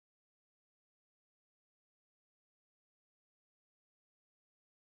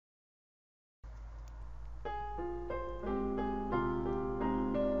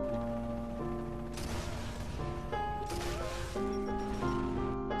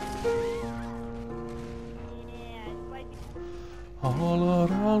All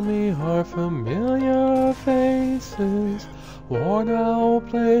around me are familiar faces, worn out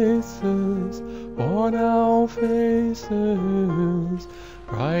places, worn out faces,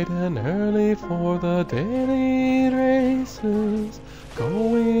 bright and early for the daily races,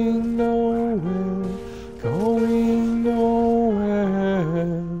 going nowhere, going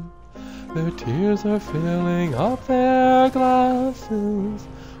nowhere. Their tears are filling up their glasses,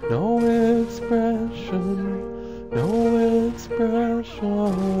 no expression, no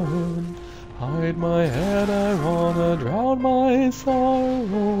expression. Hide my head, I wanna drown my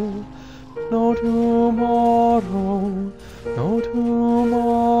sorrow. No tomorrow, no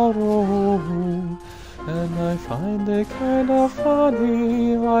tomorrow. And I find it kinda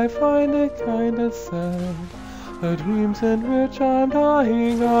funny, I find it kinda sad. The dreams in which I'm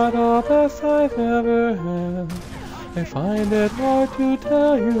dying are the best I've ever had. I find it hard to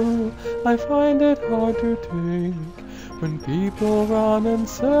tell you, I find it hard to take. When people run in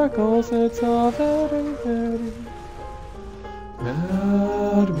circles, it's a very, very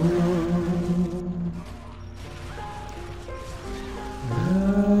bad world.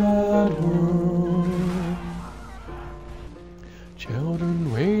 Bad world.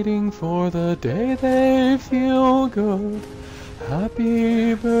 Children waiting for the day they feel good.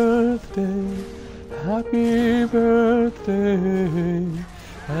 Happy birthday, happy birthday.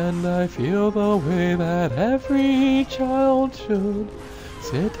 And I feel the way that every child should.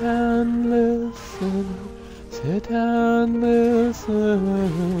 Sit and listen, sit and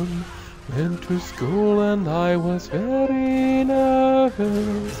listen. Went to school and I was very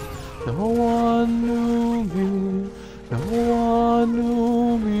nervous. No one knew me, no one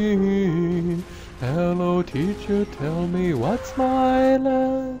knew me. Hello teacher, tell me what's my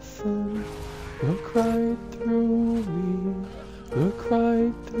lesson. Look right through me, look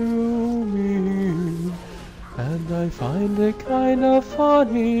right through me. And I find it kind of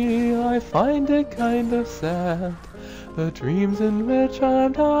funny, I find it kind of sad. The dreams in which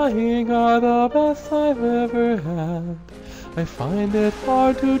I'm dying are the best I've ever had. I find it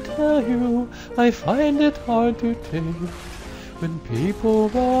hard to tell you, I find it hard to take. When people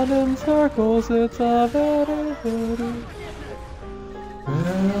run in circles, it's a very, very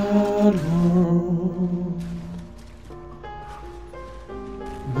bad world.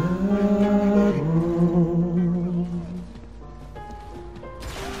 Bad world.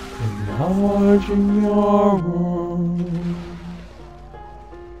 Enlarging your world.